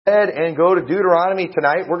Ahead and go to Deuteronomy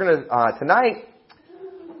tonight. We're going to tonight.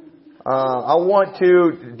 I want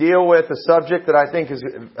to deal with a subject that I think is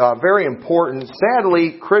very important.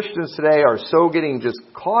 Sadly, Christians today are so getting just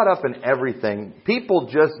caught up in everything. People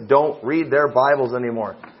just don't read their Bibles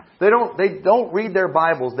anymore. They don't read their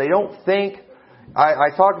Bibles. They don't think. I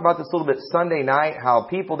talked about this a little bit Sunday night. How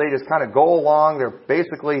people, they just kind of go along. They're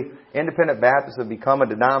basically independent Baptists have become a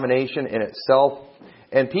denomination in itself.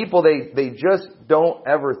 And people, they just don't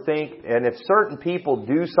ever think, and if certain people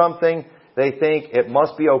do something, they think it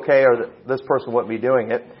must be okay or that this person wouldn't be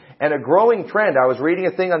doing it. And a growing trend, I was reading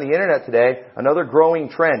a thing on the internet today, another growing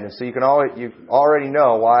trend. And so you already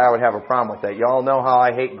know why I would have a problem with that. You all know how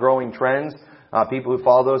I hate growing trends. People who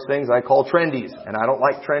follow those things, I call trendies. And I don't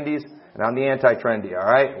like trendies, and I'm the anti-trendy,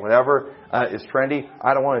 alright? Whatever is trendy,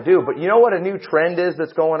 I don't want to do. But you know what a new trend is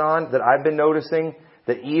that's going on that I've been noticing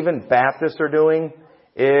that even Baptists are doing?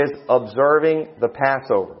 Is observing the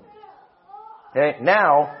Passover. Okay,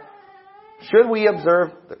 now, should we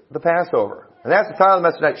observe the Passover? And that's the title of the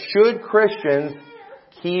message tonight. Should Christians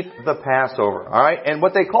keep the Passover? Alright? And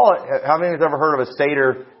what they call it, how many have ever heard of a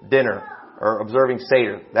Seder dinner? Or observing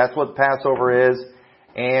Seder? That's what Passover is.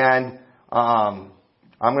 And we're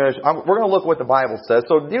going to look what the Bible says.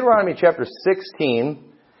 So Deuteronomy chapter 16.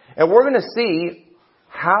 And we're going to see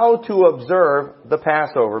how to observe the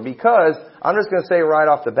Passover, because I'm just going to say right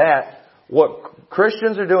off the bat, what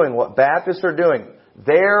Christians are doing, what Baptists are doing,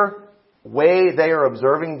 their way they are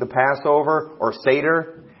observing the Passover or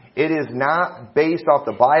Seder, it is not based off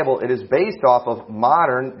the Bible, it is based off of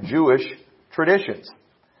modern Jewish traditions.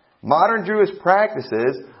 Modern Jewish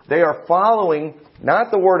practices, they are following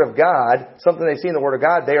not the Word of God, something they see in the Word of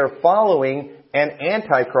God, they are following an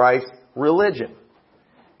Antichrist religion.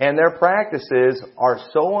 And their practices are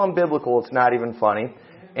so unbiblical, it's not even funny.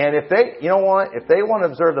 And if they, you know what, if they want to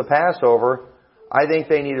observe the Passover, I think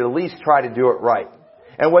they need to at least try to do it right.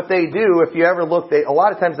 And what they do, if you ever look, a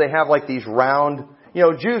lot of times they have like these round,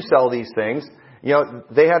 Jews sell these things.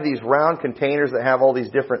 They have these round containers that have all these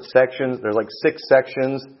different sections. There's like 6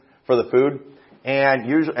 sections for the food. And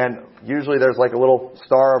usually there's like a little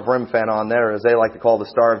star of Remphan on there, as they like to call the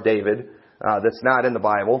Star of David, that's not in the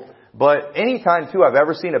Bible. But anytime, too, I've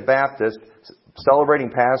ever seen a Baptist celebrating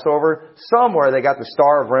Passover, somewhere they got the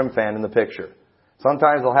Star of Remphan in the picture.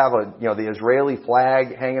 Sometimes they'll have the Israeli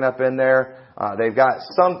flag hanging up in there. They've got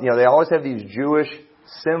they always have these Jewish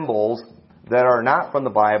symbols that are not from the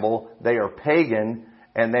Bible. They are pagan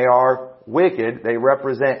and they are wicked. They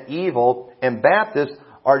represent evil. And Baptists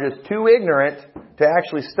are just too ignorant to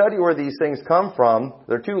actually study where these things come from.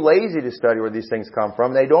 They're too lazy to study where these things come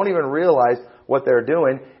from. They don't even realize what they're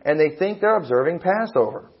doing, and they think they're observing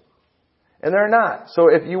Passover. And they're not. So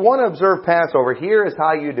if you want to observe Passover, here is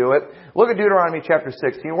how you do it. Look at Deuteronomy chapter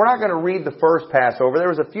 16. We're not going to read the first Passover. There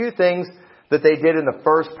was a few things that they did in the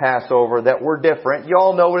first Passover that were different. You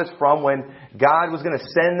all know what it's from, when God was going to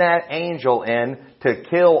send that angel in to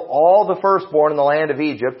kill all the firstborn in the land of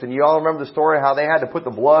Egypt. And you all remember the story how they had to put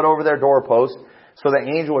the blood over their doorpost so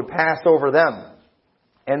the angel would pass over them.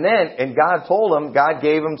 And God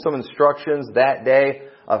gave them some instructions that day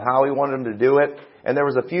of how He wanted them to do it. And there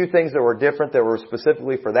was a few things that were different that were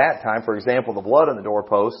specifically for that time. For example, the blood on the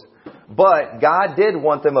doorpost. But God did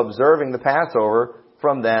want them observing the Passover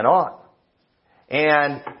from then on.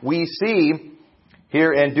 And we see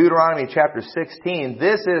here in Deuteronomy chapter 16,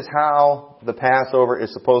 this is how the Passover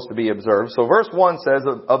is supposed to be observed. So verse 1 says,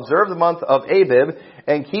 observe the month of Abib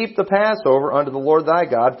and keep the Passover unto the Lord thy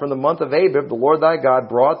God. From the month of Abib, the Lord thy God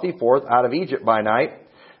brought thee forth out of Egypt by night.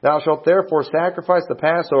 Thou shalt therefore sacrifice the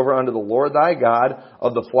Passover unto the Lord thy God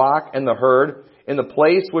of the flock and the herd in the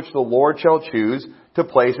place which the Lord shall choose to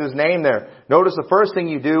place His name there. Notice the first thing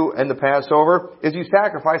you do in the Passover is you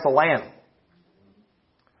sacrifice a lamb.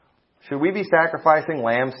 Should we be sacrificing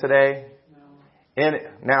lambs today? No.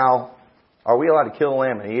 Now, are we allowed to kill a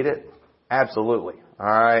lamb and eat it? Absolutely. All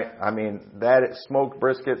right. I mean, smoked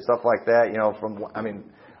brisket, stuff like that.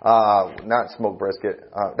 Not smoked brisket.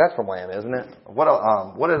 That's from lamb, isn't it? What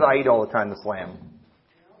does I eat all the time? This lamb,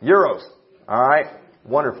 gyros. All right.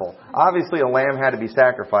 Wonderful. Obviously, a lamb had to be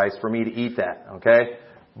sacrificed for me to eat that. Okay.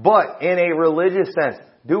 But in a religious sense,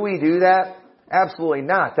 do we do that? Absolutely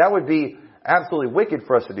not. That would be absolutely wicked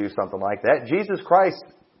for us to do something like that. Jesus Christ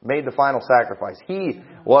made the final sacrifice. He is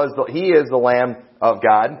the Lamb of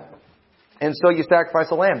God. And so you sacrifice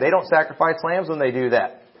a lamb. They don't sacrifice lambs when they do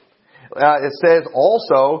that. It says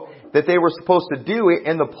also that they were supposed to do it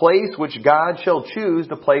in the place which God shall choose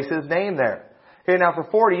to place His name there. Okay, now for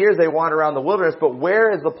 40 years they wandered around the wilderness, but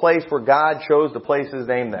where is the place where God chose to place His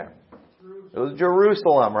name there? It was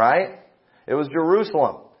Jerusalem, right? It was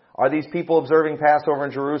Jerusalem. Are these people observing Passover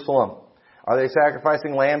in Jerusalem? Are they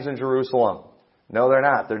sacrificing lambs in Jerusalem? No, they're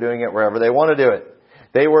not. They're doing it wherever they want to do it.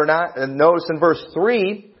 They were not, and notice in verse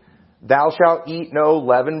 3, thou shalt eat no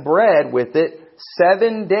leavened bread with it.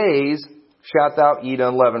 7 days shalt thou eat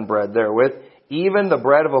unleavened bread therewith, even the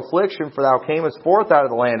bread of affliction, for thou camest forth out of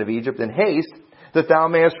the land of Egypt in haste, that thou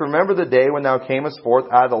mayest remember the day when thou camest forth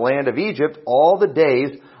out of the land of Egypt all the days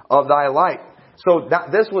of thy life. So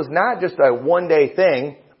this was not just a one-day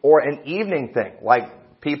thing or an evening thing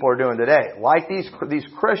like people are doing today. Like these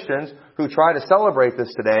Christians who try to celebrate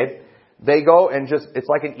this today, they go and it's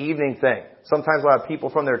like an evening thing. Sometimes we'll have people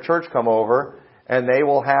from their church come over and they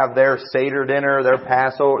will have their Seder dinner, their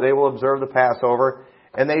Passover, they will observe the Passover,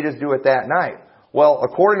 and they just do it that night. Well,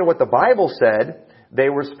 according to what the Bible said, they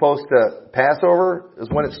were supposed to, Passover is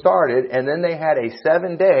when it started, and then they had a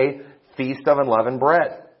 7-day Feast of Unleavened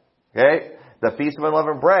Bread. Okay? The Feast of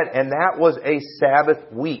Unleavened Bread, and that was a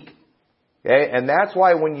Sabbath week. Okay? And that's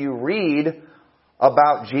why when you read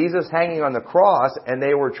about Jesus hanging on the cross, and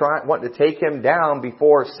they were wanting to take Him down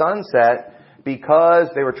before sunset, because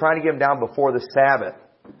they were trying to get Him down before the Sabbath.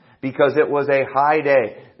 Because it was a high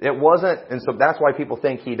day. It wasn't, and so that's why people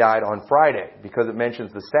think He died on Friday, because it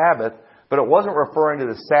mentions the Sabbath, but it wasn't referring to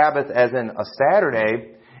the Sabbath as in a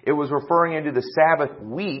Saturday. It was referring into the Sabbath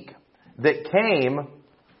week that came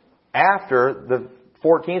after the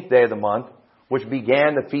 14th day of the month, which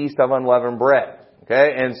began the Feast of Unleavened Bread.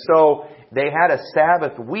 Okay? And so they had a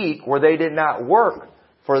Sabbath week where they did not work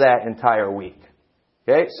for that entire week.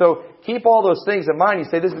 Okay? So keep all those things in mind. You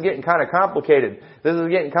say, this is getting kind of complicated. This is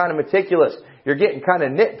getting kind of meticulous. You're getting kind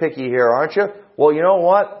of nitpicky here, aren't you? Well, you know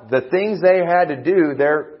what? The things they had to do,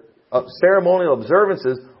 their ceremonial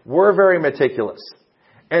observances, were very meticulous.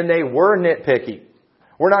 And they were nitpicky.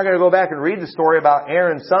 We're not going to go back and read the story about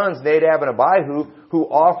Aaron's sons, Nadab and Abihu, who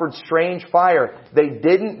offered strange fire. They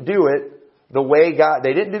didn't do it the way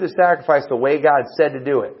they didn't do the sacrifice the way God said to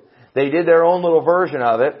do it. They did their own little version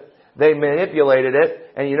of it. They manipulated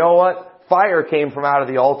it. And you know what? Fire came from out of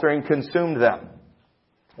the altar and consumed them.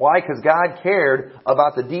 Why? Because God cared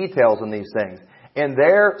about the details in these things. In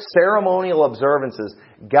their ceremonial observances,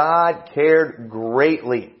 God cared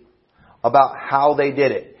greatly about how they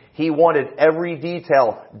did it. He wanted every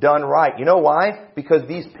detail done right. You know why? Because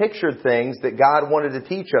these pictured things that God wanted to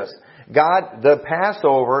teach us. The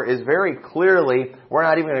Passover is very clearly, we're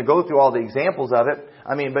not even going to go through all the examples of it,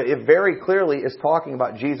 but it very clearly is talking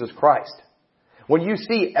about Jesus Christ. When you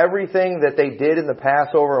see everything that they did in the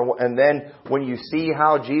Passover, and then when you see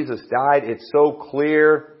how Jesus died, it's so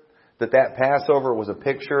clear that Passover was a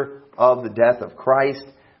picture of the death of Christ,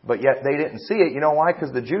 but yet they didn't see it. You know why?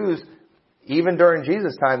 Because the Jews, even during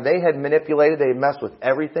Jesus' time, they had manipulated, they had messed with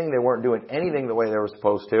everything. They weren't doing anything the way they were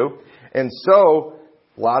supposed to. And so,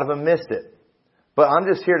 a lot of them missed it. But I'm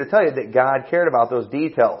just here to tell you that God cared about those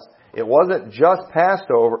details. It wasn't just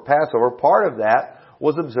Passover. Part of that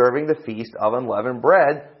was observing the Feast of Unleavened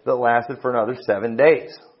Bread that lasted for another 7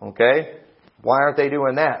 days. Okay? Why aren't they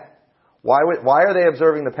doing that? Why are they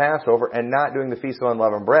observing the Passover and not doing the Feast of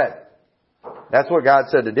Unleavened Bread? That's what God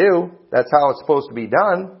said to do. That's how it's supposed to be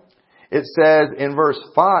done. It says in verse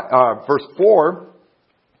 4,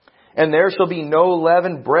 and there shall be no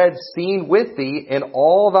leavened bread seen with thee in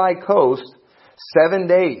all thy coast 7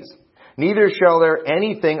 days. Neither shall there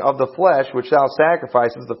anything of the flesh which thou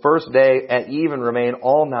sacrificest the first day at even remain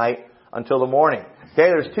all night until the morning. Okay,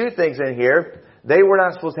 there's two things in here. They were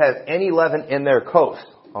not supposed to have any leaven in their coast.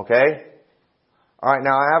 Okay? Alright,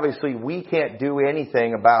 now obviously we can't do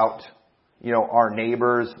anything about, our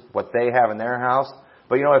neighbors, what they have in their house.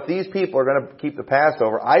 But if these people are going to keep the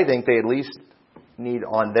Passover, I think they at least need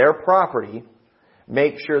on their property,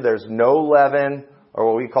 make sure there's no leaven, or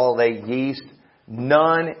what we call yeast,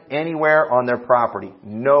 none anywhere on their property.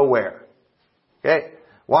 Nowhere. Okay?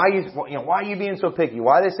 Why are you being so picky?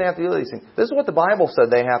 Why do they say have to do these things? This is what the Bible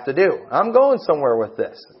said they have to do. I'm going somewhere with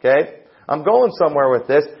this. Okay? I'm going somewhere with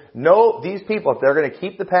this. No, these people, if they're going to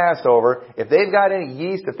keep the Passover, if they've got any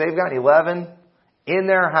yeast, if they've got any leaven in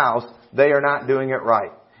their house, they are not doing it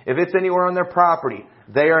right. If it's anywhere on their property,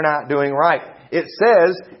 they are not doing right. It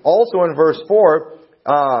says also in verse 4,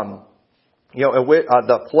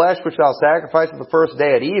 the flesh which thou sacrificest the first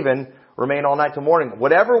day at even remain all night till morning.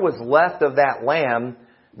 Whatever was left of that lamb,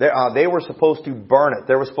 they were supposed to burn it.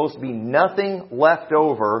 There was supposed to be nothing left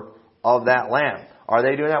over of that lamb. Are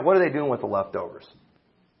they doing that? What are they doing with the leftovers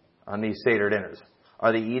on these Seder dinners?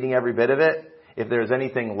 Are they eating every bit of it? If there's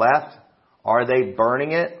anything left, are they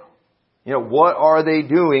burning it? What are they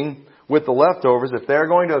doing with the leftovers if they're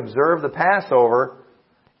going to observe the Passover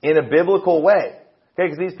in a biblical way? Okay,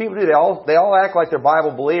 because these people do. They all act like they're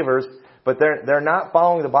Bible believers, But they're not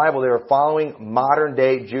following the Bible. They're following modern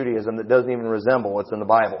day Judaism that doesn't even resemble what's in the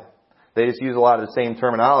Bible. They just use a lot of the same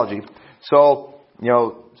terminology. So,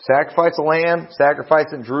 sacrifice a lamb, sacrifice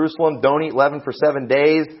in Jerusalem, don't eat leaven for 7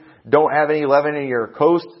 days, don't have any leaven in your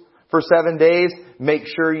coast for 7 days. Make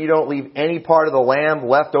sure you don't leave any part of the lamb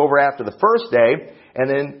left over after the first day. And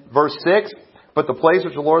then verse 6, but the place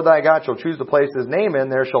which the Lord thy God shall choose to place his name in,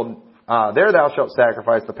 there thou shalt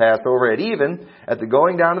sacrifice the Passover at even, at the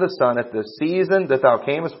going down of the sun, at the season that thou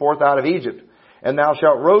camest forth out of Egypt. And thou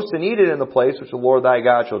shalt roast and eat it in the place which the Lord thy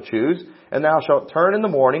God shall choose, and thou shalt turn in the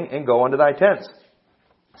morning and go unto thy tents.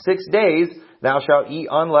 6 days thou shalt eat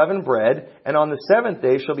unleavened bread, and on the 7th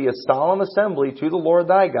day shall be a solemn assembly to the Lord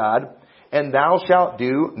thy God, and thou shalt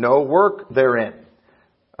do no work therein.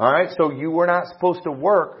 Alright, so you were not supposed to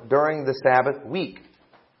work during the Sabbath week.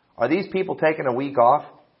 Are these people taking a week off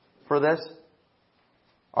for this?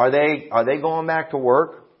 Are they going back to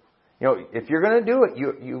work? If you're going to do it,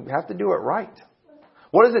 you have to do it right.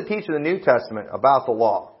 What does it teach in the New Testament about the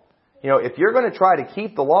law? If you're going to try to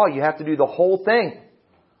keep the law, you have to do the whole thing.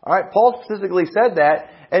 Alright, Paul specifically said that,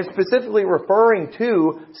 and specifically referring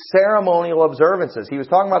to ceremonial observances. He was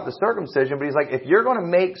talking about the circumcision, but he's like, if you're going to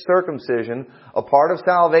make circumcision a part of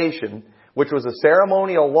salvation, which was a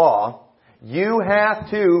ceremonial law, you have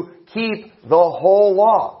to keep the whole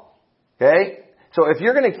law. Okay? So if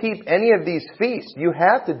you're going to keep any of these feasts, you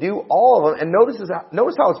have to do all of them. And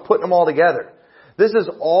notice how it's putting them all together. This is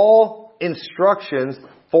all instructions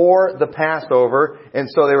for the Passover. And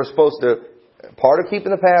so they were supposed to, part of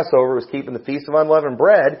keeping the Passover was keeping the Feast of Unleavened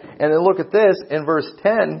Bread. And then look at this in verse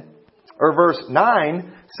 10, or verse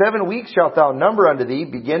 9, 7 weeks shalt thou number unto thee,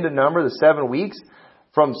 begin to number the 7 weeks,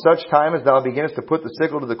 from such time as thou beginnest to put the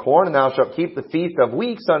sickle to the corn, and thou shalt keep the feast of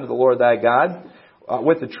weeks unto the Lord thy God,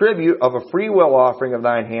 with the tribute of a freewill offering of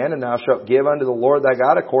thine hand, and thou shalt give unto the Lord thy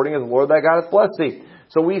God according as the Lord thy God hath blessed thee.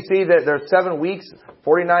 So we see that there's 7 weeks,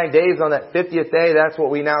 49 days on that 50th day. That's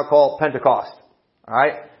what we now call Pentecost.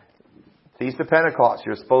 Alright? Feast of Pentecost.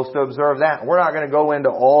 You're supposed to observe that. We're not going to go into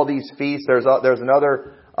all these feasts. There's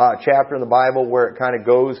another chapter in the Bible where it kind of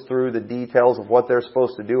goes through the details of what they're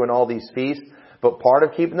supposed to do in all these feasts. But part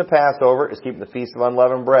of keeping the Passover is keeping the Feast of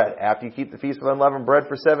Unleavened Bread. After you keep the Feast of Unleavened Bread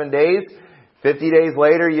for 7 days, 50 days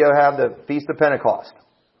later you have the Feast of Pentecost.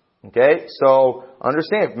 Okay? So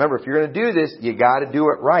understand, remember, if you're going to do this, you got to do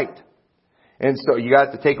it right. And so you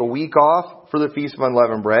got to take a week off for the Feast of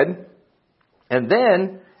Unleavened Bread. And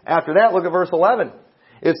then, after that, look at verse 11.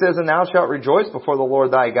 It says, and thou shalt rejoice before the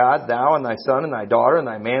Lord thy God, thou and thy son and thy daughter and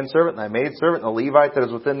thy manservant and thy maidservant and the Levite that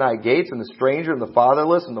is within thy gates and the stranger and the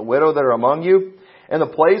fatherless and the widow that are among you, and the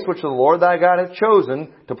place which the Lord thy God hath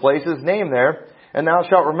chosen to place his name there. And thou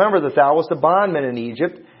shalt remember that thou wast a bondman in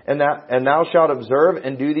Egypt, and thou shalt observe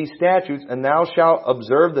and do these statutes, and thou shalt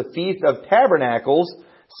observe the Feast of Tabernacles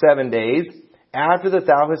 7 days, after that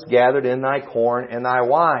thou hast gathered in thy corn and thy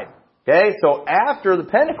wine. Okay, so after the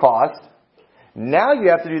Pentecost, now you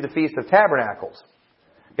have to do the Feast of Tabernacles.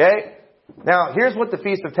 Okay? Now, here's what the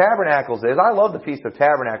Feast of Tabernacles is. I love the Feast of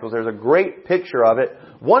Tabernacles. There's a great picture of it.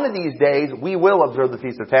 One of these days, we will observe the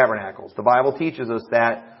Feast of Tabernacles. The Bible teaches us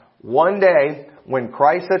that one day, when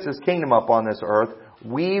Christ sets his kingdom up on this earth,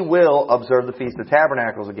 we will observe the Feast of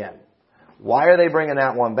Tabernacles again. Why are they bringing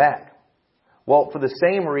that one back? Well, for the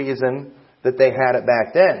same reason that they had it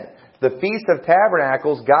back then. The Feast of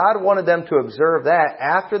Tabernacles, God wanted them to observe that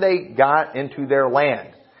after they got into their land.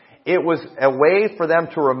 It was a way for them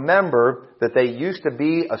to remember that they used to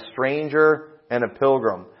be a stranger and a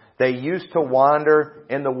pilgrim. They used to wander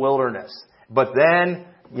in the wilderness. But then,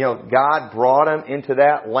 God brought them into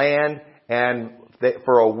that land, and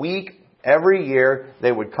for a week every year,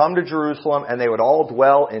 they would come to Jerusalem and they would all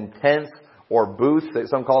dwell in tents or booths.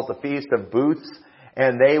 Some call it the Feast of Booths.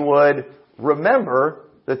 And they would remember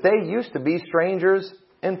that they used to be strangers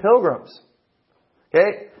and pilgrims.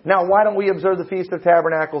 Okay? Now, why don't we observe the Feast of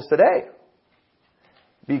Tabernacles today?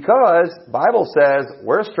 Because the Bible says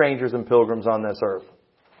we're strangers and pilgrims on this earth.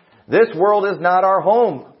 This world is not our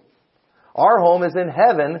home. Our home is in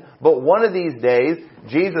heaven, but one of these days,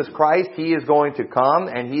 Jesus Christ, He is going to come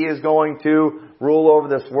and He is going to rule over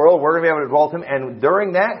this world. We're going to be able to dwell with Him. And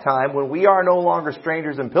during that time, when we are no longer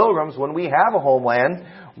strangers and pilgrims, when we have a homeland,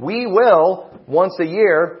 we will, once a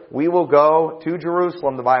year, we will go to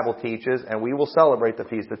Jerusalem, the Bible teaches, and we will celebrate the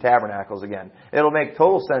Feast of Tabernacles again. It'll make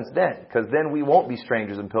total sense then, because then we won't be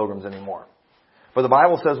strangers and pilgrims anymore. But the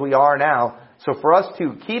Bible says we are now. So for us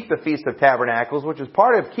to keep the Feast of Tabernacles, which is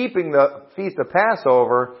part of keeping the Feast of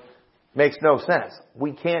Passover, makes no sense.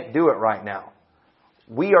 We can't do it right now.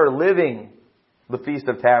 We are living the Feast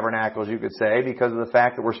of Tabernacles, you could say, because of the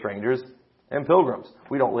fact that we're strangers and pilgrims.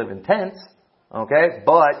 We don't live in tents, okay?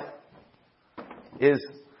 But is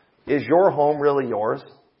your home really yours?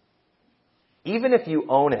 Even if you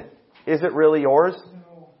own it, is it really yours?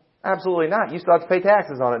 No. Absolutely not. You still have to pay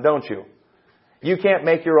taxes on it, don't you? You can't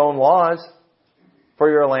make your own laws for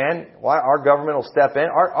your land. Why? Our government will step in.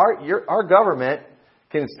 Our government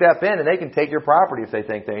can step in and they can take your property if they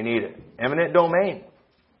think they need it. Eminent domain.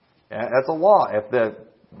 That's a law. If the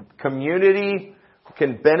community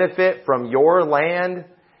can benefit from your land,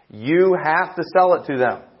 you have to sell it to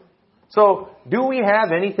them. So, do we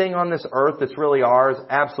have anything on this earth that's really ours?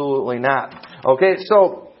 Absolutely not. Okay,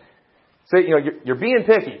 so you're being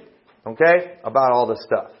picky, okay, about all this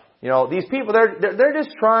stuff. These people, they're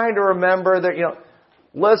just trying to remember that,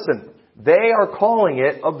 listen, they are calling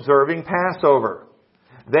it observing Passover.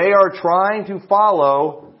 They are trying to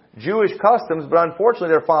follow Jewish customs, but unfortunately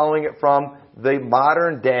they're following it from the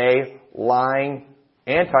modern day lying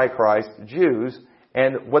Antichrist Jews,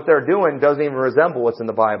 and what they're doing doesn't even resemble what's in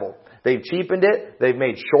the Bible. They've cheapened it. They've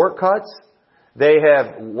made shortcuts. They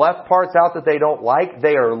have left parts out that they don't like.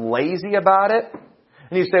 They are lazy about it.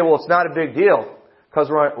 And you say, well, it's not a big deal because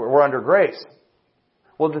we're under grace.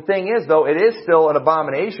 Well, the thing is, though, it is still an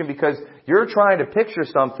abomination because you're trying to picture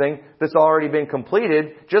something that's already been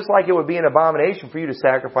completed, just like it would be an abomination for you to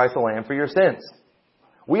sacrifice a lamb for your sins.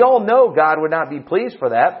 We all know God would not be pleased for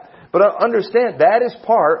that, but understand that is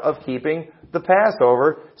part of keeping the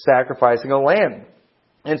Passover, sacrificing a lamb.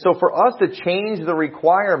 And so for us to change the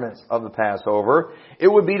requirements of the Passover, it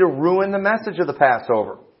would be to ruin the message of the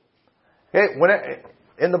Passover. Okay,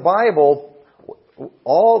 in the Bible,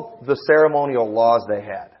 all the ceremonial laws they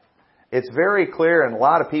had, it's very clear, and a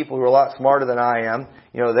lot of people who are a lot smarter than I am,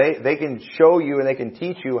 they can show you and they can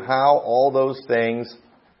teach you how all those things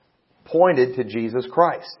pointed to Jesus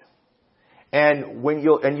Christ. And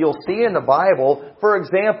you'll see in the Bible, for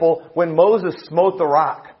example, when Moses smote the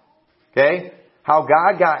rock, okay, how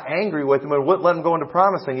God got angry with him and wouldn't let him go into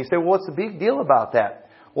promised land. You say, well, what's the big deal about that?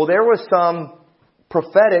 Well, there was some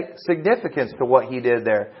prophetic significance to what he did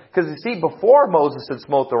there. Because you see, before Moses had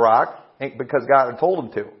smote the rock, because God had told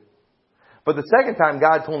him to. But the second time,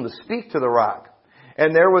 God told him to speak to the rock.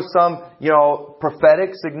 And there was some,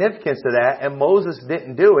 prophetic significance to that. And Moses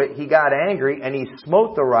didn't do it. He got angry and he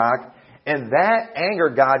smote the rock. And that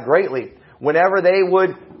angered God greatly. Whenever they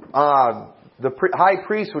would, the high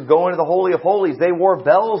priest would go into the Holy of Holies, they wore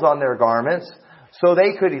bells on their garments so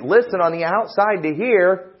they could listen on the outside to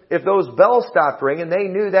hear if those bells stopped ringing. They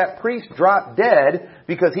knew that priest dropped dead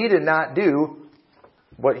because he did not do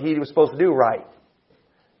what he was supposed to do right.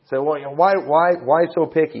 So, why so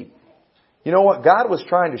picky? You know what? God was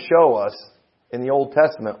trying to show us in the Old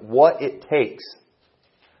Testament what it takes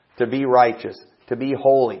to be righteous, to be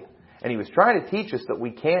holy. And He was trying to teach us that we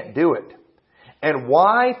can't do it. And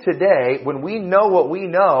why today, when we know what we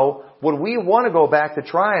know, would we want to go back to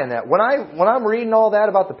trying that? When I'm reading all that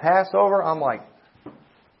about the Passover, I'm like,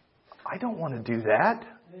 I don't want to do that.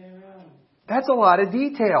 That's a lot of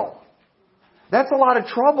detail. That's a lot of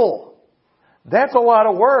trouble. That's a lot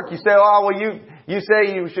of work. You say, oh, well, you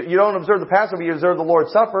say you don't observe the Passover, you observe the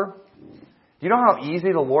Lord's Supper. Do you know how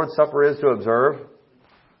easy the Lord's Supper is to observe?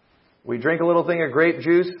 We drink a little thing of grape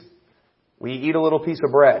juice. We eat a little piece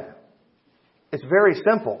of bread. It's very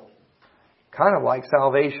simple. Kind of like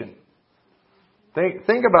salvation.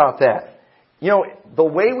 Think about that. The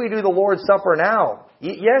way we do the Lord's Supper now,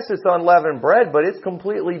 yes, it's unleavened bread, but it's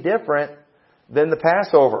completely different than the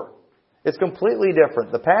Passover. It's completely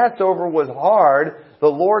different. The Passover was hard. The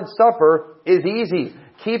Lord's Supper is easy.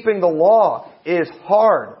 Keeping the law is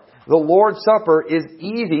hard. The Lord's Supper is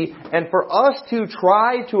easy. And for us to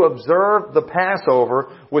try to observe the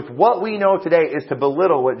Passover with what we know today is to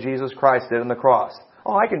belittle what Jesus Christ did on the cross.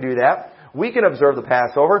 Oh, I can do that. We can observe the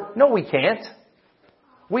Passover. No, we can't.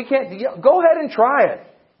 We can't. Go ahead and try it.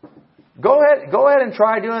 Go ahead and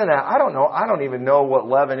try doing that. I don't know. I don't even know what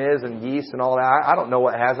leaven is and yeast and all that. I don't know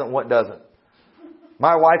what has it and what doesn't.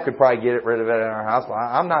 My wife could probably get rid of it in our house.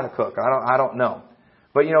 I'm not a cook. I don't know.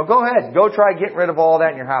 But, go ahead. Go try getting rid of all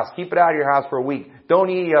that in your house. Keep it out of your house for a week. Don't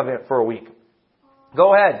eat any of it for a week.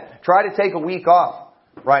 Go ahead. Try to take a week off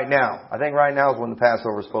right now. I think right now is when the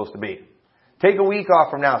Passover is supposed to be. Take a week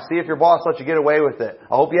off from now. See if your boss lets you get away with it.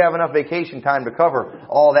 I hope you have enough vacation time to cover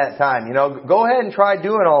all that time. Go ahead and try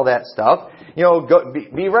doing all that stuff.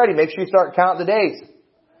 Be ready. Make sure you start counting the days.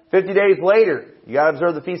 50 days later, you got to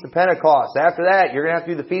observe the Feast of Pentecost. After that, you're going to have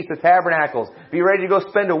to do the Feast of Tabernacles. Be ready to go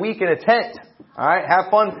spend a week in a tent. All right?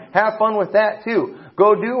 Have fun with that too.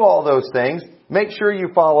 Go do all those things. Make sure you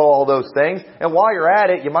follow all those things. And while you're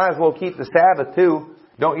at it, you might as well keep the Sabbath too.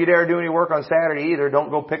 Don't you dare do any work on Saturday either.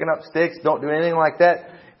 Don't go picking up sticks. Don't do anything like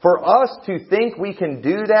that. For us to think we can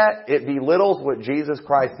do that, it belittles what Jesus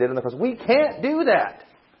Christ did on the cross. We can't do that.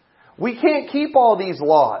 We can't keep all these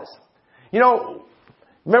laws. You know,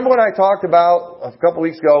 remember when I talked about a couple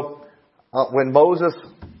weeks ago when Moses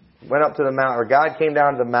went up to the mountain, or God came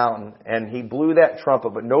down to the mountain and He blew that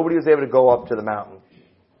trumpet, but nobody was able to go up to the mountain.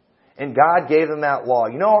 And God gave them that law.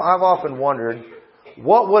 You know, I've often wondered,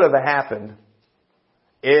 what would have happened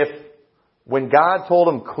if when God told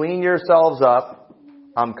them, clean yourselves up,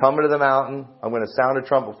 I'm coming to the mountain, I'm going to sound a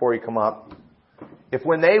trumpet before you come up. If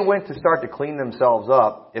when they went to start to clean themselves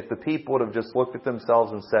up, if the people would have just looked at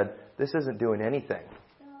themselves and said, this isn't doing anything.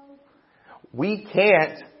 We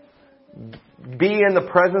can't be in the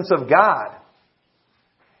presence of God.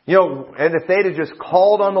 You know, and if they'd have just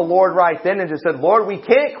called on the Lord right then and just said, Lord, we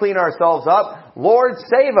can't clean ourselves up. Lord,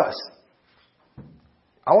 save us.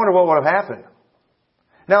 I wonder what would have happened.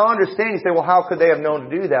 Now, I understand, you say, well, how could they have known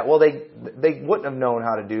to do that? Well, they wouldn't have known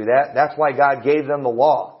how to do that. That's why God gave them the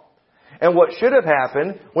law. And what should have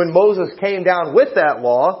happened when Moses came down with that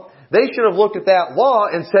law, they should have looked at that law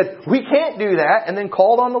and said, we can't do that, and then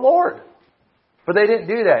called on the Lord. But they didn't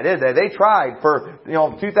do that, did they? They tried for,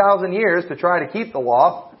 2,000 years to try to keep the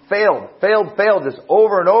law. Failed just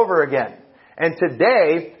over and over again. And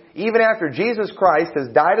today, even after Jesus Christ has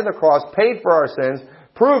died on the cross, paid for our sins,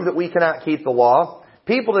 proved that we cannot keep the law,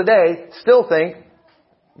 people today still think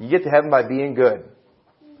you get to heaven by being good.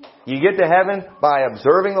 You get to heaven by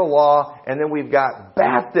observing the law, and then we've got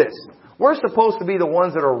Baptists. We're supposed to be the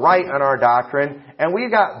ones that are right on our doctrine, and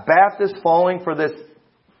we've got Baptists falling for this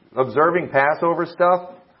observing Passover stuff.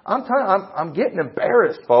 I'm getting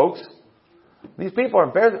embarrassed, folks. These people are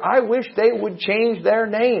embarrassed. I wish they would change their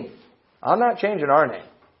name. I'm not changing our name.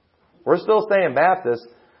 We're still staying Baptist,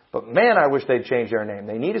 but man, I wish they'd change their name.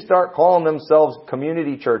 They need to start calling themselves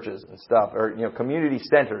community churches and stuff, or community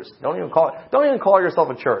centers. Don't even call yourself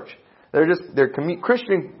a church. They're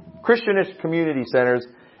Christianish community centers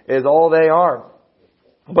is all they are.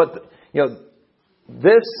 But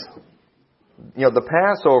the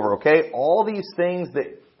Passover, okay, all these things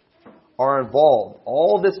that are involved,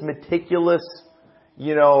 all this meticulous,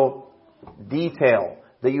 detail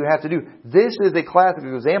that you have to do. This is a classic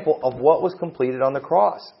example of what was completed on the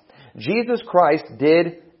cross. Jesus Christ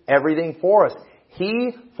did everything for us.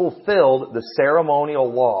 He fulfilled the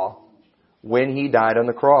ceremonial law when He died on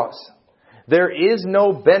the cross. There is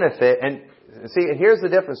no benefit, and see, here's the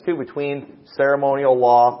difference too between ceremonial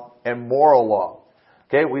law and moral law.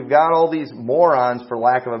 Okay, we've got all these morons, for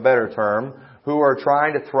lack of a better term, who are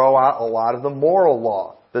trying to throw out a lot of the moral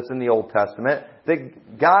law that's in the Old Testament.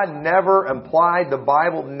 That God never implied, the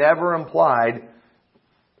Bible never implied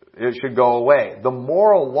it should go away. The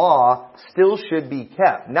moral law still should be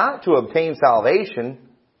kept. Not to obtain salvation,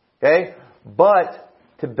 okay, but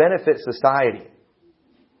to benefit society.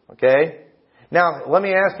 Okay? Now, let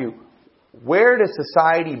me ask you, where does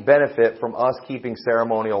society benefit from us keeping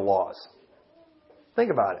ceremonial laws?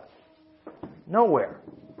 Think about it. Nowhere.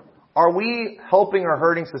 Are we helping or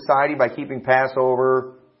hurting society by keeping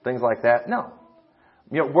Passover, things like that? No.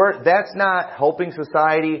 That's not helping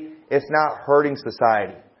society. It's not hurting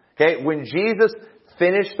society. Okay? When Jesus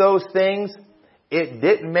finished those things, it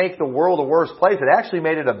didn't make the world a worse place. It actually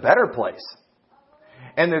made it a better place.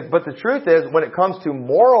 But the truth is, when it comes to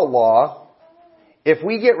moral law, if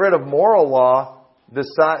we get rid of moral law, does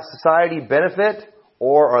society benefit,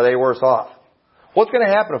 or are they worse off? What's going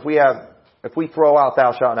to happen if we throw out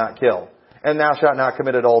thou shalt not kill, and thou shalt not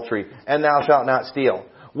commit adultery, and thou shalt not steal?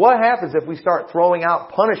 What happens if we start throwing out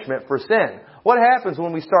punishment for sin? What happens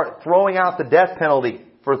when we start throwing out the death penalty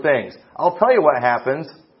for things? I'll tell you what happens.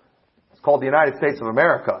 It's called the United States of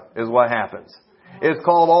America is what happens. It's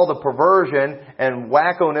called all the perversion and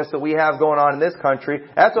wackoness that we have going on in this country.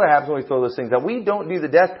 That's what happens when we throw those things out. We don't do the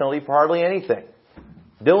death penalty for hardly anything.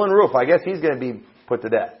 Dylan Roof, I guess he's going to be put to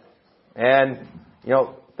death. And,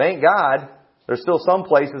 thank God, there's still some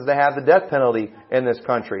places that have the death penalty in this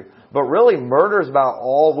country. But really, murder is about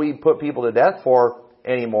all we put people to death for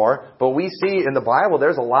anymore. But we see in the Bible,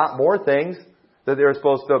 there's a lot more things that they're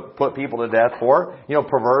supposed to put people to death for.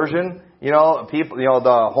 Perversion, people,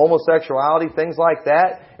 the homosexuality, things like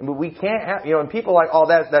that. And we can't have, and people are like, oh,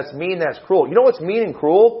 that's mean, that's cruel. You know what's mean and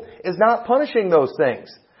cruel? Is not punishing those things.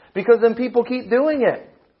 Because then people keep doing it.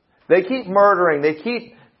 They keep murdering. They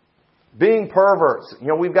keep being perverts.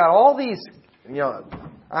 We've got all these,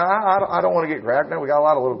 I don't want to get graphic now. We got a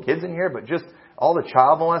lot of little kids in here, but just all the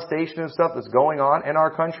child molestation and stuff that's going on in our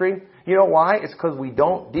country. You know why? It's because we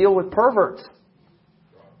don't deal with perverts.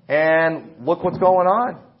 And look what's going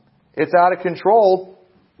on. It's out of control.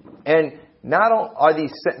 And not only are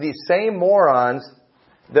these same morons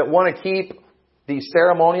that want to keep these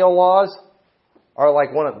ceremonial laws are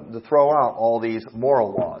like to throw out all these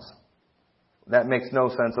moral laws. That makes no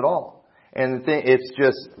sense at all. And the thing, it's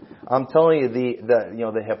just, I'm telling you,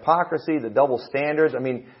 the hypocrisy, the double standards. I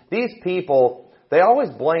mean, these people, they always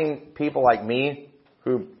blame people like me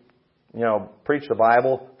who, preach the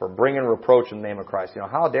Bible for bringing reproach in the name of Christ.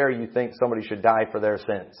 How dare you think somebody should die for their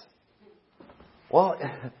sins? Well,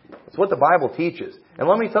 it's what the Bible teaches. And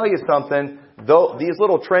let me tell you something. Though these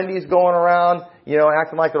little trendies going around,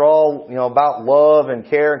 acting like they're all, about love and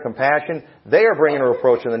care and compassion, they are bringing a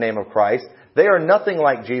reproach in the name of Christ. They are nothing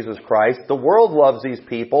like Jesus Christ. The world loves these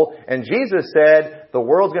people. And Jesus said, the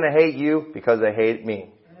world's going to hate you because they hate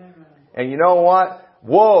me. Amen. And you know what?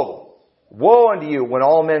 Woe! Woe unto you when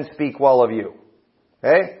all men speak well of you.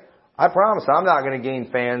 Okay? I promise I'm not going to gain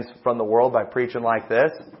fans from the world by preaching like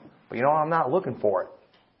this. But I'm not looking for it.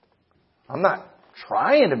 I'm not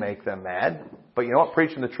trying to make them mad. But you know what?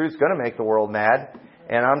 Preaching the truth is going to make the world mad.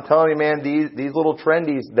 And I'm telling you, man, these little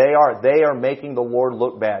trendies, they are making the Lord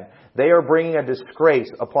look bad. They are bringing a disgrace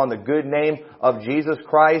upon the good name of Jesus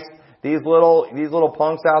Christ. These little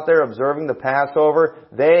punks out there observing the Passover,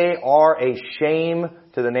 they are a shame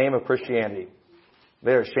to the name of Christianity.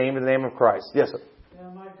 They are a shame to the name of Christ. Yes, sir. Yeah,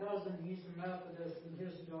 my cousin, he's a Methodist, and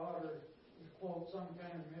his daughter is, quote, some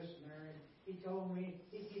kind of missionary. He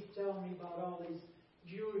keeps telling me about all these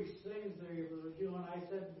Jewish things they were doing. I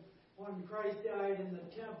said, when Christ died and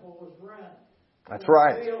the temple was rent. That's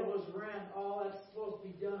right. The veil was rent. All that's supposed to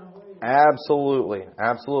be done away with. Absolutely.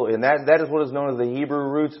 Absolutely. And that is what is known as the Hebrew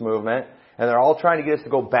roots movement. And they're all trying to get us to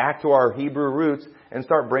go back to our Hebrew roots and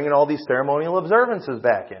start bringing all these ceremonial observances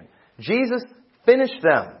back in. Jesus finished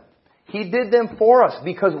them. He did them for us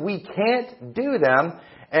because we can't do them.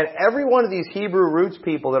 And every one of these Hebrew roots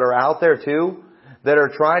people that are out there too, that are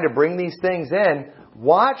trying to bring these things in,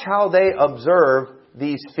 watch how they observe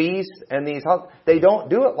these feasts and they don't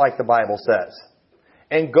do it like the Bible says.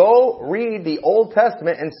 And go read the Old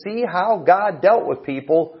Testament and see how God dealt with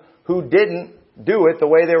people who didn't do it the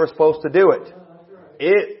way they were supposed to do it.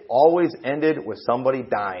 It always ended with somebody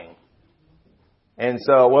dying. And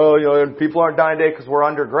so, people aren't dying today because we're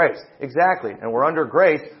under grace. Exactly. And we're under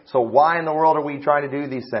grace, so why in the world are we trying to do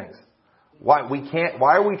these things? Why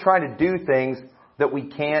are we trying to do things that we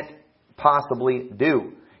can't possibly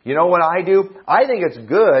do? You know what I do? I think it's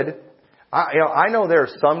good. I know there are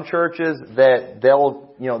some churches that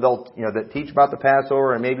they'll that teach about the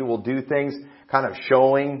Passover and maybe will do things kind of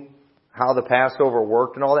showing how the Passover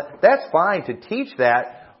worked and all that. That's fine to teach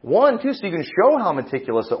that. One, too, so you can show how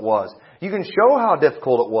meticulous it was. You can show how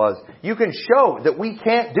difficult it was. You can show that we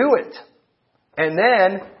can't do it. And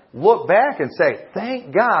then look back and say,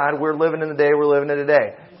 thank God we're living in the day we're living in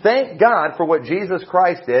today. Thank God for what Jesus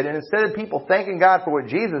Christ did. And instead of people thanking God for what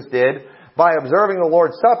Jesus did by observing the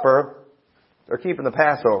Lord's Supper, they're keeping the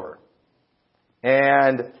Passover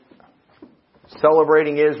and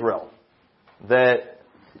celebrating Israel. That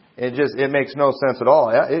it makes no sense at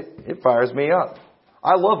all. It fires me up.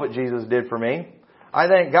 I love what Jesus did for me. I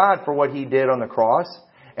thank God for what He did on the cross.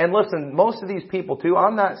 And listen, most of these people too,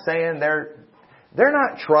 I'm not saying they're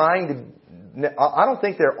not trying to, I don't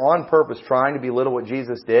think they're on purpose trying to belittle what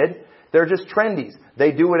Jesus did. They're just trendies.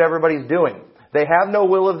 They do what everybody's doing. They have no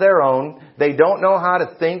will of their own. They don't know how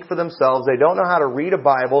to think for themselves. They don't know how to read a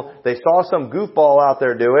Bible. They saw some goofball out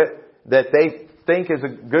there do it that they think is a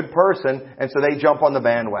good person, and so they jump on the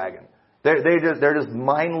bandwagon. They're just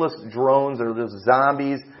mindless drones. They're just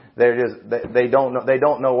zombies. They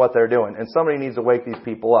don't know what they're doing. And somebody needs to wake these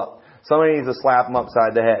people up. Somebody needs to slap them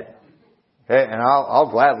upside the head. Okay, and I'll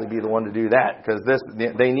gladly be the one to do that because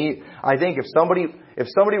they need. I think if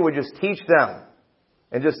somebody would just teach them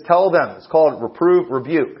and just tell them, it's called reprove,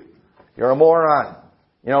 rebuke. You're a moron.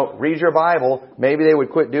 Read your Bible. Maybe they would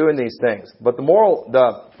quit doing these things. But the moral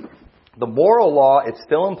law, it's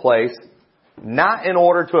still in place, not in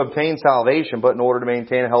order to obtain salvation, but in order to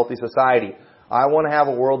maintain a healthy society. I want to have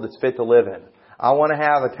a world that's fit to live in. I want to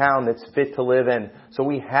have a town that's fit to live in. So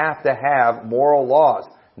we have to have moral laws.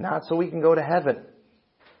 Not so we can go to heaven.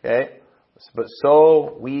 Okay? But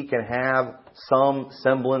so we can have some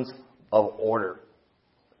semblance of order.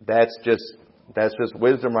 That's just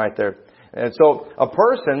wisdom right there. And so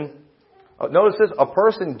notice this, a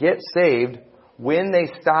person gets saved when they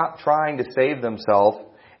stop trying to save themselves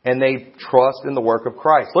and they trust in the work of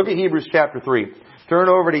Christ. Look at Hebrews chapter 3. Turn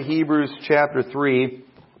over to Hebrews chapter 3.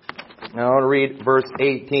 And I want to read verse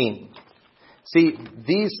 18. See,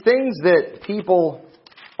 these things that people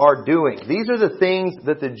are doing, these are the things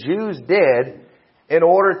that the Jews did in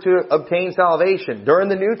order to obtain salvation. During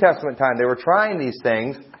the New Testament time, they were trying these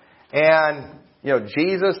things, and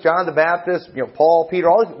Jesus, John the Baptist, Paul, Peter,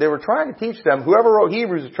 they were trying to teach them. Whoever wrote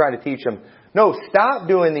Hebrews was trying to teach them. No, stop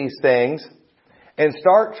doing these things and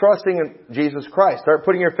start trusting in Jesus Christ. Start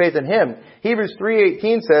putting your faith in Him. Hebrews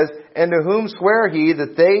 3:18 says, "And to whom sware He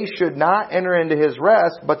that they should not enter into His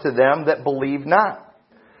rest, but to them that believe not."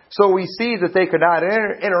 So we see that they could not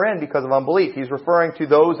enter in because of unbelief. He's referring to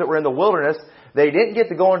those that were in the wilderness. They didn't get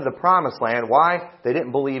to go into the promised land. Why? They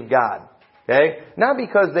didn't believe God. Okay? Not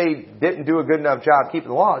because they didn't do a good enough job keeping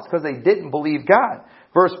the law. It's because they didn't believe God.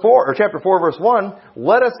 Chapter 4, verse 1,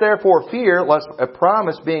 "Let us therefore fear, lest a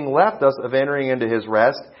promise being left us of entering into His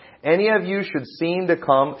rest, any of you should seem to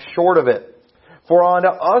come short of it. For unto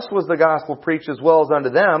us was the gospel preached as well as unto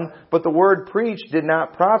them, but the word preached did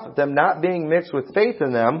not profit them, not being mixed with faith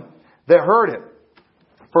in them that heard it.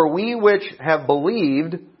 For we which have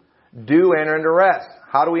believed do enter into rest."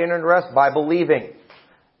 How do we enter into rest? By believing.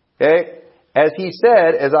 Okay? "As He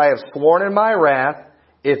said, as I have sworn in my wrath,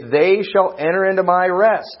 if they shall enter into my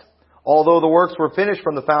rest, although the works were finished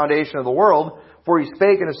from the foundation of the world, for He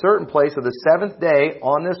spake in a certain place of the seventh day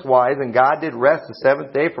on this wise, and God did rest the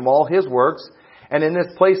seventh day from all His works. And in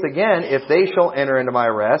this place again, if they shall enter into my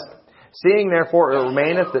rest, seeing therefore it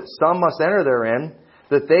remaineth that some must enter therein,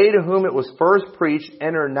 that they to whom it was first preached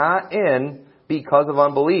enter not in because of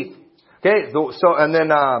unbelief." Okay, so and then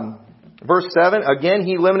verse 7, "Again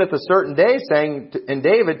He limiteth a certain day, saying in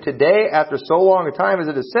David, Today, after so long a time as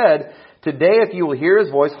it is said, Today if you will hear His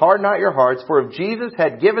voice, harden not your hearts. For if Jesus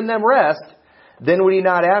had given them rest, then would He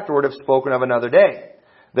not afterward have spoken of another day.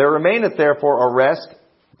 There remaineth therefore a rest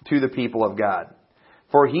to the people of God.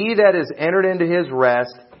 For he that is entered into His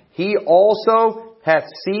rest, he also hath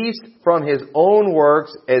ceased from his own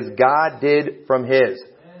works as God did from His."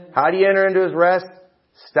 How do you enter into His rest?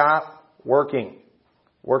 Stop working.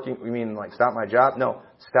 Working, you mean like stop my job? No.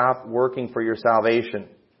 Stop working for your salvation.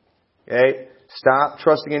 Okay? Stop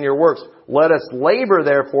trusting in your works. "Let us labor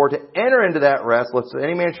therefore to enter into that rest, lest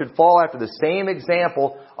any man should fall after the same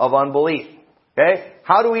example of unbelief." Okay?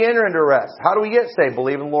 How do we enter into rest? How do we get saved?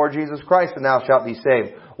 Believe in the Lord Jesus Christ and thou shalt be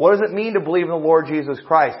saved. What does it mean to believe in the Lord Jesus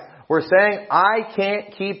Christ? We're saying, I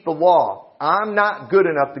can't keep the law. I'm not good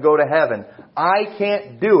enough to go to heaven. I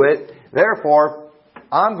can't do it. Therefore,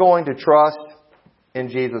 I'm going to trust in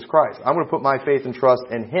Jesus Christ. I'm going to put my faith and trust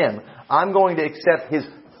in Him. I'm going to accept His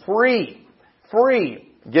free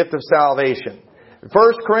gift of salvation.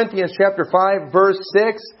 1 Corinthians chapter 5, verse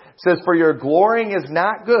 6 says, "For your glorying is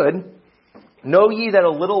not good. Know ye that a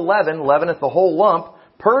little leaven leaveneth the whole lump.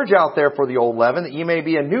 Purge out therefore the old leaven, that ye may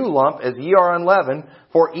be a new lump, as ye are unleavened.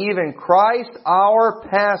 For even Christ our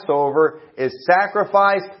Passover is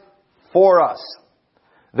sacrificed for us.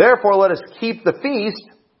 Therefore let us keep the feast,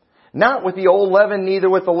 not with the old leaven, neither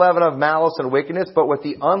with the leaven of malice and wickedness, but with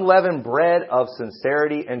the unleavened bread of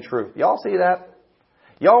sincerity and truth." Y'all see that?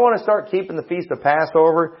 Y'all want to start keeping the feast of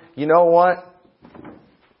Passover? You know what?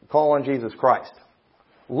 Call on Jesus Christ.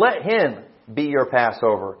 Let Him be your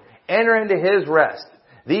Passover. Enter into His rest.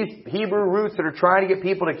 These Hebrew roots that are trying to get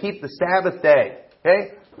people to keep the Sabbath day.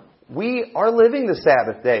 Okay? We are living the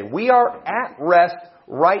Sabbath day. We are at rest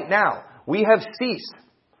right now. We have ceased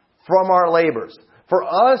from our labors. For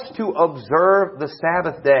us to observe the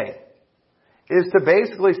Sabbath day is to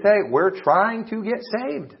basically say we're trying to get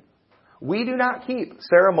saved. We do not keep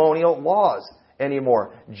ceremonial laws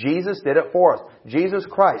anymore. Jesus did it for us. Jesus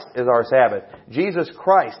Christ is our Sabbath. Jesus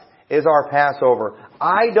Christ is our Passover.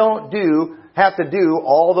 I don't have to do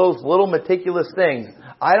all those little meticulous things.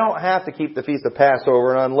 I don't have to keep the Feast of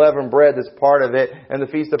Passover and unleavened bread that's part of it, and the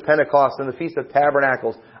Feast of Pentecost and the Feast of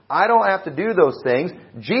Tabernacles. I don't have to do those things.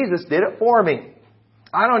 Jesus did it for me.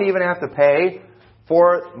 I don't even have to pay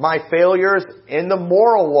for my failures in the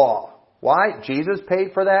moral law. Why? Jesus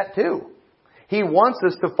paid for that too. He wants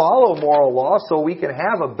us to follow moral law so we can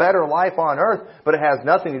have a better life on earth, but it has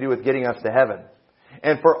nothing to do with getting us to heaven.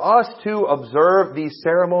 And for us to observe these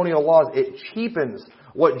ceremonial laws, it cheapens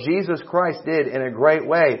what Jesus Christ did in a great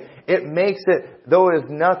way. It makes it, though it is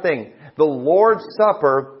nothing. The Lord's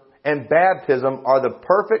Supper and baptism are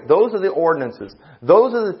those are the ordinances.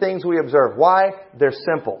 Those are the things we observe. Why? They're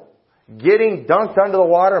simple. Getting dunked under the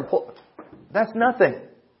water and that's nothing.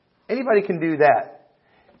 Anybody can do that.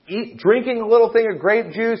 Drinking a little thing of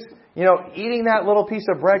grape juice, eating that little piece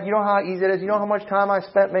of bread. You know how easy it is? You know how much time I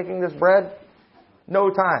spent making this bread? No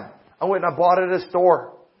time. I went and I bought it at a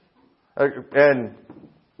store. And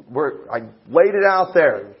I laid it out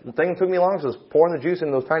there. The thing that took me long was pouring the juice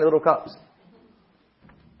in those tiny little cups.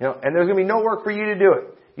 And there's going to be no work for you to do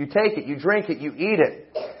it. You take it, you drink it, you eat it.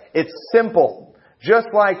 It's simple. Just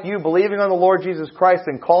like you believing on the Lord Jesus Christ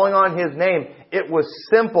and calling on His name, it was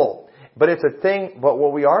simple. But it's a thing, but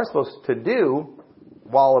what we are supposed to do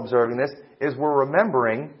while observing this is we're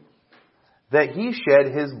remembering that He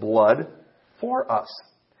shed His blood for us.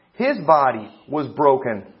 His body was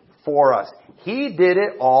broken for us. He did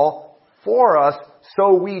it all for us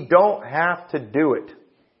so we don't have to do it.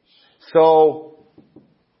 So,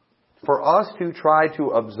 for us to try to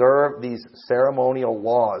observe these ceremonial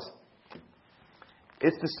laws,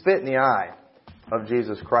 it's to spit in the eye of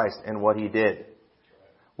Jesus Christ and what He did.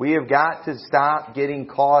 We have got to stop getting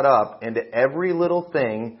caught up into every little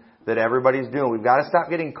thing that everybody's doing. We've got to stop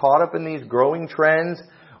getting caught up in these growing trends.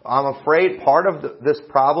 I'm afraid part of this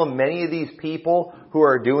problem, many of these people who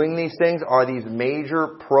are doing these things are these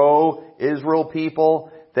major pro-Israel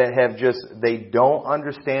people that they don't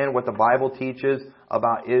understand what the Bible teaches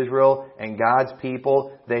about Israel and God's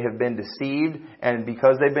people. They have been deceived, and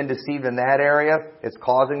because they've been deceived in that area, it's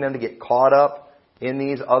causing them to get caught up in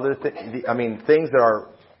these other things. Things that are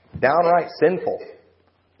downright sinful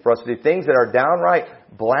for us to do. Things that are downright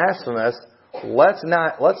blasphemous. Let's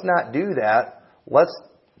not do that. Let's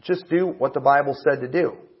just do what the Bible said to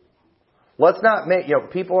do. Let's not make,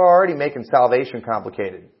 people are already making salvation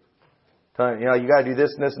complicated. Telling, you got to do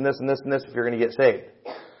this and this and this and this and this if you're going to get saved.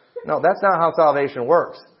 No, that's not how salvation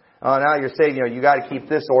works. Now you're saying, you got to keep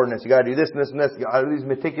this ordinance, you got to do this and this and this, you got to do these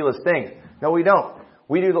meticulous things. No, we don't.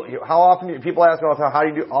 We do. How often do people ask me all the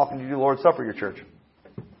time, often do you do Lord's Supper at your church?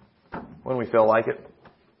 When we feel like it.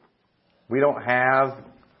 We don't have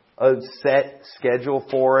a set schedule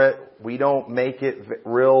for it. We don't make it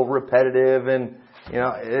real repetitive, and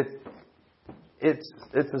it's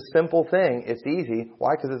a simple thing. It's easy.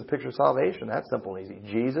 Why? Because it's a picture of salvation. That's simple and easy.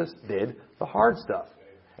 Jesus did the hard stuff,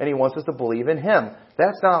 and He wants us to believe in Him.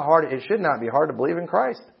 That's not hard. It should not be hard to believe in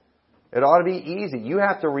Christ. It ought to be easy. You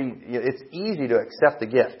have to read. It's easy to accept the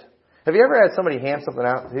gift. Have you ever had somebody hand something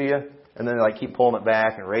out to you, and then they keep pulling it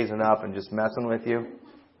back and raising it up and just messing with you?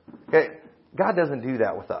 Okay, God doesn't do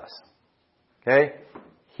that with us. Okay,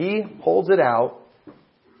 He holds it out.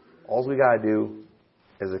 All we got to do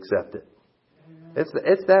is accept it.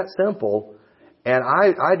 It's that simple. And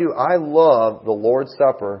I love the Lord's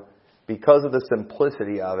Supper because of the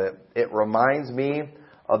simplicity of it. It reminds me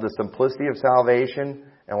of the simplicity of salvation.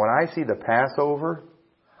 And when I see the Passover,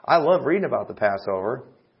 I love reading about the Passover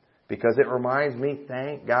because it reminds me,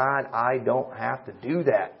 thank God I don't have to do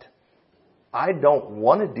that. I don't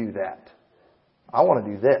want to do that. I want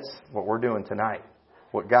to do this, what we're doing tonight,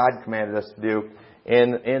 what God commanded us to do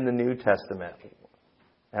in the New Testament.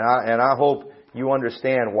 And I hope you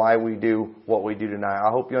understand why we do what we do tonight.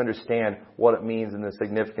 I hope you understand what it means and the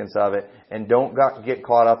significance of it, and don't get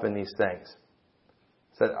caught up in these things.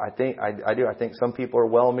 So I think some people are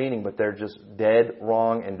well-meaning, but they're just dead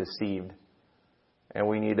wrong and deceived. And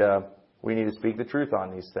we need to speak the truth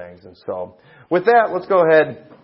on these things. And so, with that, let's go ahead